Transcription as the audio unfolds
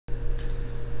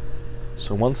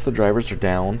So once the drivers are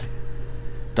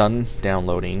done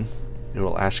downloading, it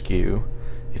will ask you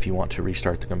if you want to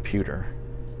restart the computer.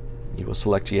 You will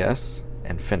select yes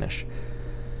and finish.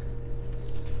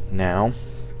 Now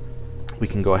we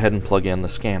can go ahead and plug in the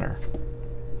scanner.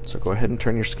 So go ahead and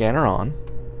turn your scanner on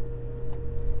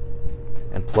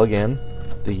and plug in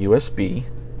the USB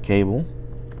cable.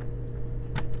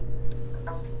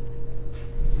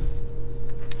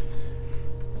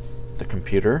 The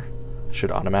computer should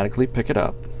automatically pick it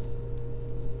up.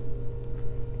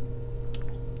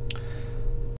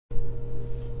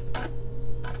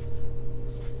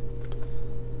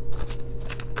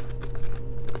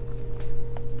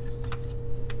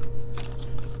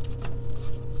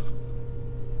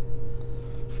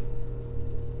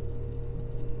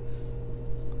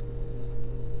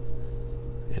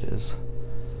 It is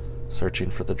searching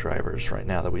for the drivers right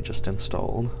now that we just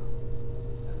installed.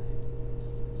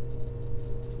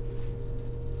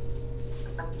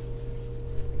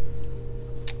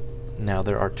 Now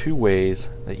there are two ways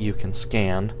that you can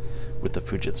scan with the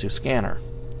Fujitsu scanner.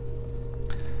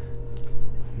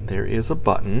 There is a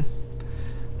button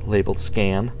labeled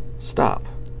Scan Stop.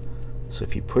 So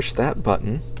if you push that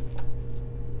button,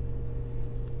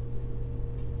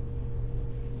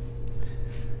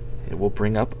 it will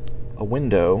bring up a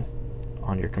window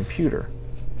on your computer.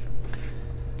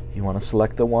 You want to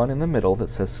select the one in the middle that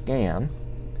says Scan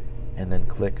and then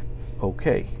click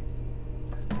OK.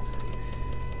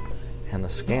 And the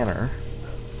scanner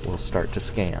will start to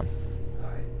scan.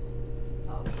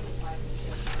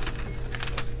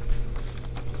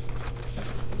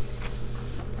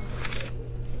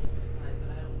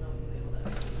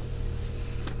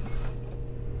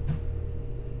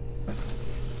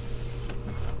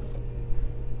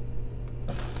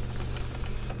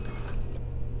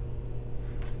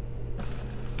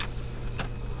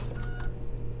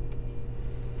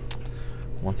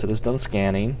 Once it is done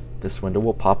scanning, this window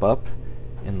will pop up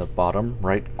in the bottom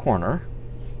right corner.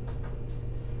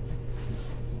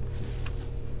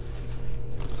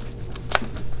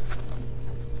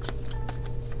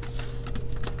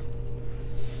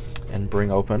 And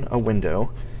bring open a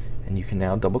window, and you can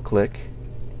now double click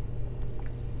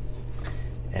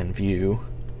and view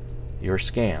your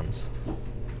scans,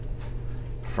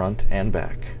 front and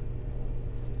back.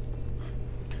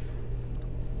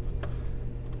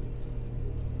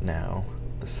 Now,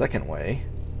 the second way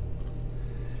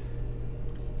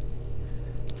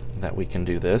that we can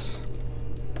do this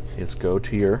is go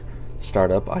to your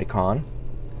startup icon.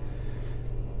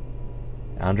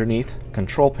 Underneath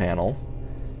Control Panel,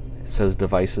 it says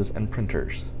Devices and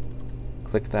Printers.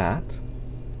 Click that,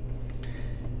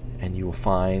 and you will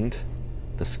find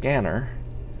the scanner,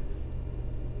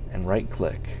 and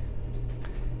right-click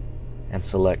and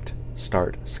select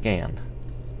Start Scan.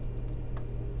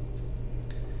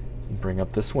 Bring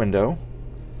up this window.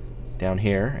 Down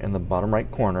here in the bottom right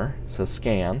corner it says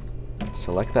Scan.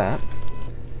 Select that,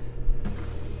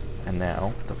 and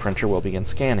now the printer will begin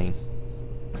scanning.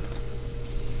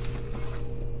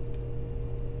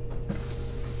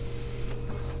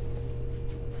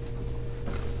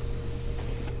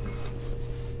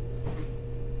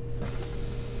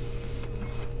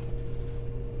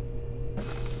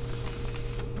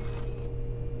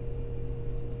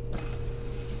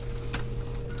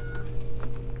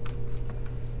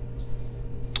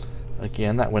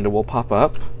 Again, that window will pop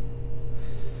up.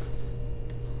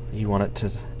 You want it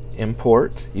to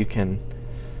import, you can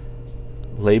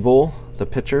label the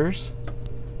pictures.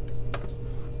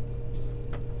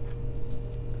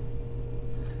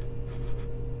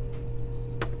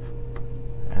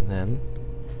 And then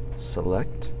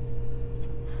select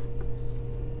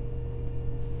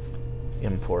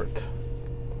Import.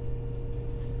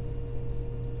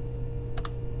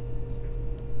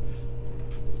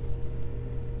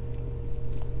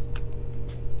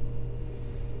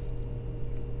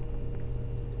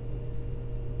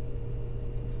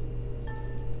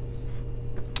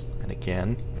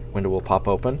 Again, window will pop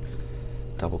open,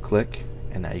 double click,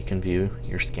 and now you can view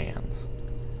your scans.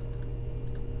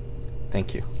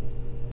 Thank you.